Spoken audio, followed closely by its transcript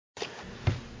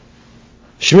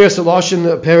Shemiras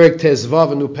Haloshon Perek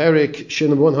Tezvav and Perek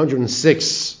Shin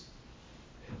 106.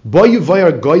 Boyu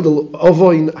vayar goydel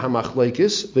ovoin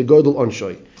hamachlokes vegoydel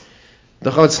onshoy.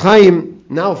 The Chafetz Chaim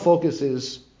now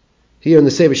focuses here in the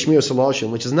Sefer Shemiras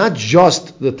Haloshon, which is not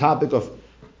just the topic of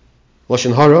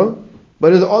Lashon Hara,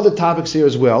 but there are other topics here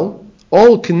as well,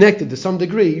 all connected to some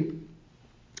degree.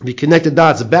 We connected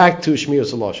dots back to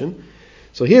Shemiras Haloshon.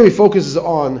 So here he focuses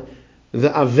on the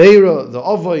Aveira, the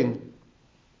Ovoin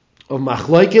of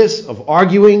machlokes, of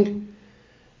arguing,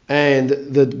 and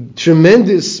the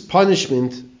tremendous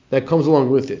punishment that comes along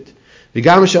with it. And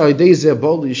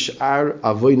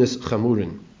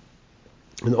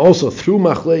also through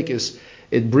machlokes,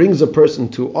 it brings a person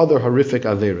to other horrific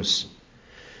averos.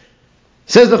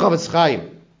 Says the Chafetz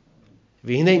Chaim,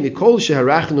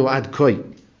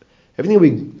 everything we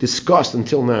discussed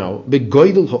until now, with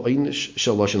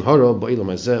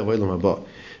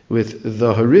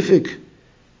the horrific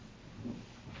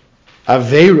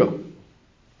Aveira,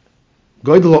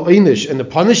 Goydel Einish, and the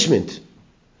punishment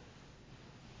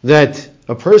that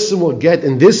a person will get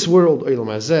in this world, Olam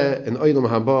Hazeh and Olam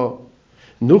Haba,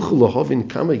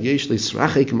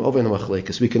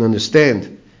 we can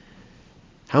understand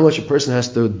how much a person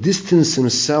has to distance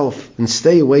himself and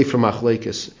stay away from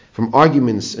machlokes, from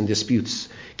arguments and disputes.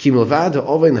 Because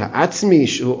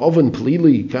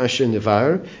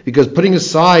putting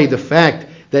aside the fact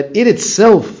that it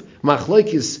itself,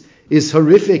 machlokes, is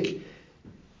horrific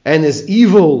and is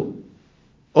evil,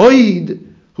 it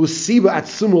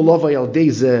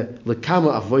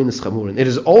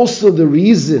is also the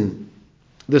reason,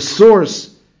 the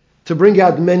source, to bring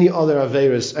out many other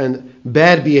averas and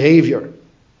bad behavior.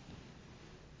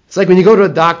 It's like when you go to a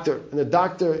doctor, and the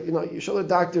doctor, you show the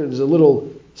doctor there's a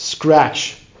little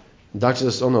scratch. The doctor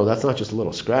says, oh no, that's not just a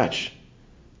little scratch.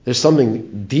 There's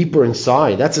something deeper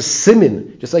inside. That's a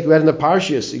siman. Just like we had in the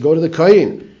Parshas. You go to the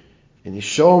Kohen, and you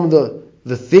show him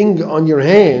the thing on your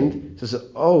hand. He says,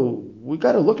 oh, we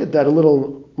got to look at that a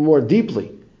little more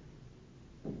deeply.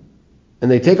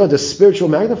 And they take out the spiritual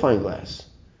magnifying glass.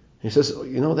 And he says,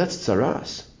 oh, that's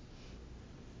tzaras.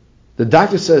 The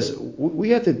doctor says, we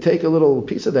have to take a little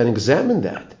piece of that and examine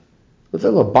that. Let's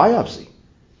have a little biopsy.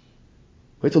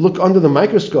 We have to look under the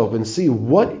microscope and see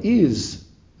what is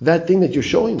that thing that you're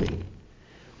showing me.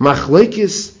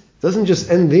 Machlokes doesn't just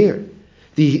end there.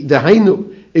 The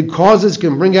hainu, it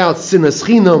can bring out sinas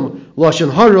chinam,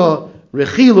 lashon hara,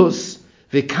 rechilus,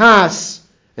 vikas,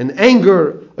 and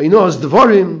anger,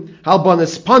 dvarim,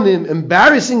 halbanas panim,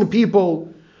 embarrassing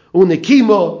people,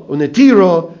 unekima,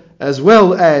 unetira, as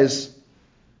well as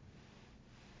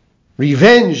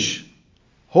revenge,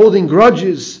 holding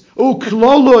grudges,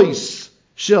 uklolois,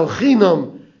 shel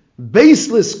chinam,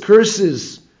 baseless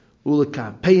curses,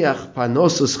 ulekapeach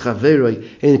panosas chaveroi,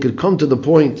 and it could come to the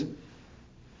point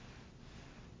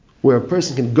where a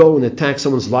person can go and attack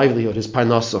someone's livelihood, his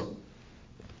parnasa.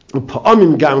 And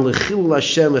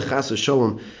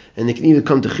it can even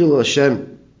come to chilul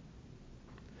Hashem.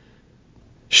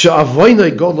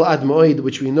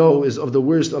 Which we know is of the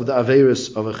worst of the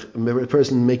averis of a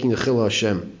person making a chilul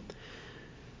Hashem.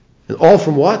 And all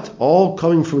from what? All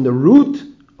coming from the root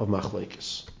of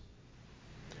machlokes.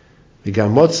 And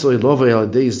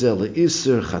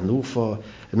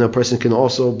a person can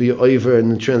also be over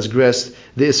and transgress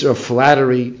the isser of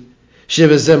flattery.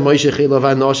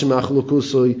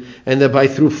 And that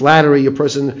through flattery a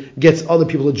person gets other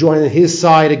people to join on his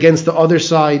side against the other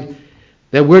side.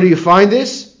 Then where do you find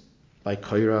this? By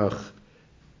Koirach.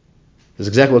 That's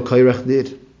exactly what Koirach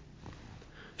did.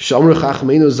 Shamru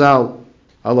Chachmeinu Zal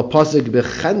ala pasuk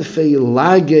bechanfei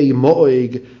lagei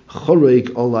moig choreg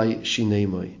olai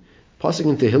shinemai. Pasuk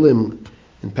in Tehillim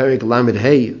in Perek Lamed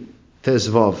Hey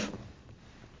Tezvav.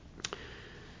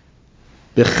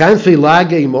 Bechanfei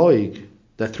lagei moig,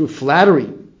 that through flattery,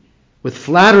 with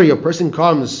flattery a person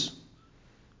comes,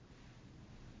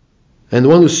 and the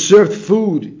one who served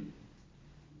food,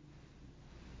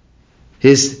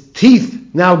 his teeth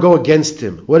now go against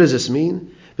him. What does this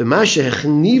mean? It says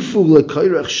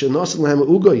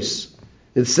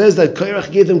that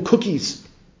Koirach gave them cookies.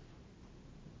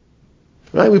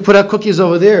 Right? We put out cookies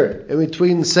over there. In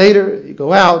between Seder, you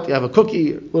go out, you have a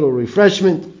cookie, a little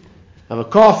refreshment, have a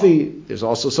coffee, there's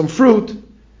also some fruit.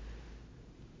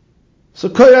 So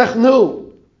Koirach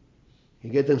knew. You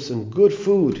get them some good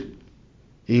food.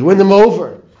 You win them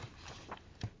over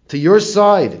to your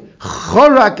side.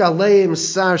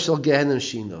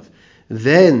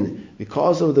 Then,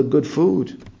 because of the good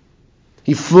food,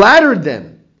 he flattered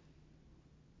them.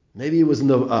 Maybe it was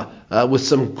with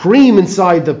some cream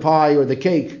inside the pie or the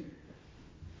cake.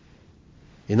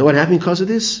 You know what happened because of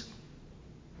this?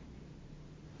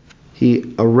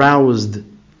 he aroused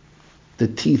the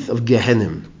teeth of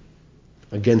Gehenim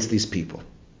against these people.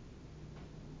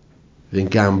 And then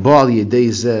it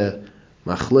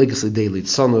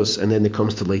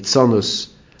comes to leitzanus,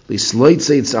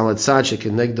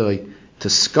 to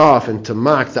scoff and to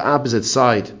mock the opposite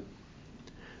side.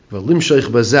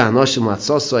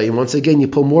 And once again, you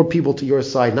pull more people to your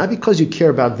side, not because you care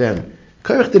about them.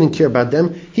 Korach didn't care about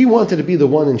them. He wanted to be the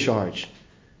one in charge.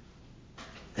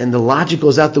 And the logic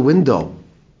goes out the window.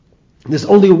 There's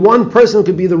only one person who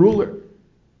could be the ruler.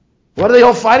 What are they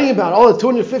all fighting about? Oh,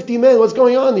 250 men, what's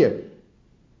going on here?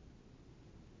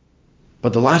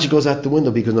 But the logic goes out the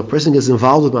window because when a person gets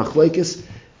involved with machlokes.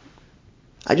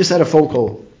 I just had a phone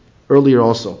call earlier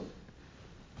also.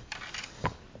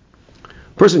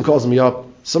 Person calls me up.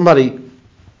 Somebody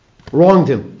wronged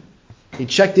him. He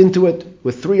checked into it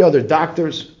with 3 other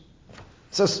doctors.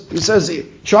 He says he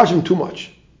charged him too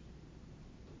much.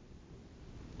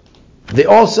 They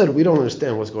all said, we don't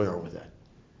understand what's going on with that.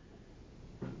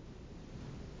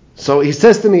 So he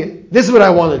says to me, this is what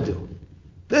I want to do.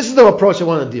 This is the approach I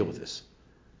want to deal with this.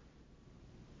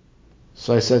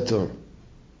 So I said to him,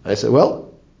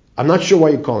 well, I'm not sure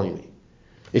why you're calling me.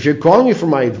 If you're calling me for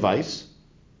my advice,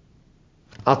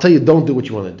 I'll tell you, don't do what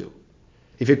you want to do.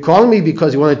 If you're calling me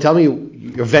because you want to tell me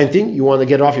you're venting, you want to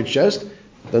get it off your chest,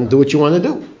 then do what you want to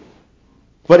do.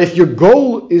 But if your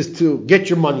goal is to get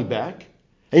your money back,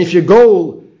 and if your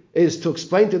goal is to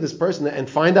explain to this person and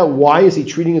find out why is he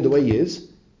treating you the way he is,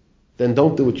 then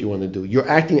don't do what you want to do. You're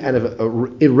acting out of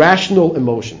an irrational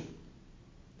emotion.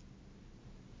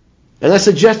 And I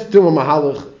suggested to him a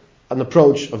mahalach, an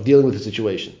approach of dealing with the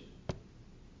situation.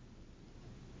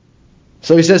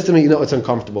 So he says to me, it's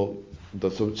uncomfortable, the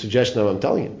suggestion that I'm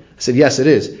telling you. I said, yes, it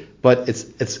is. But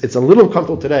it's a little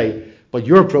uncomfortable today, but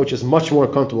your approach is much more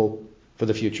comfortable for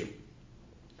the future.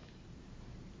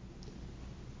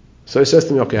 So he says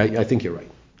to me, okay, I think you're right.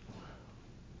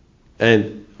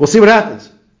 And we'll see what happens.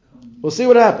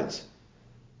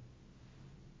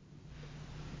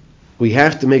 We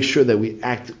have to make sure that we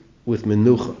act with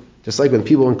menucha. Just like when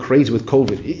people went crazy with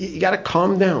COVID. You got to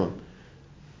calm down.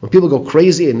 When people go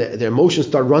crazy and their emotions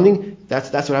start running,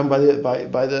 that's what happened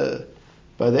by the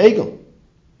egel.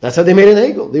 That's how they made an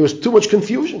egel. There was too much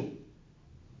confusion. You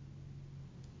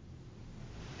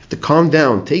have to calm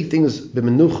down. Take things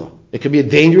b'menucha. It could be a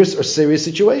dangerous or serious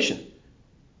situation.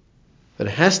 But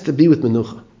it has to be with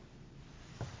menucha.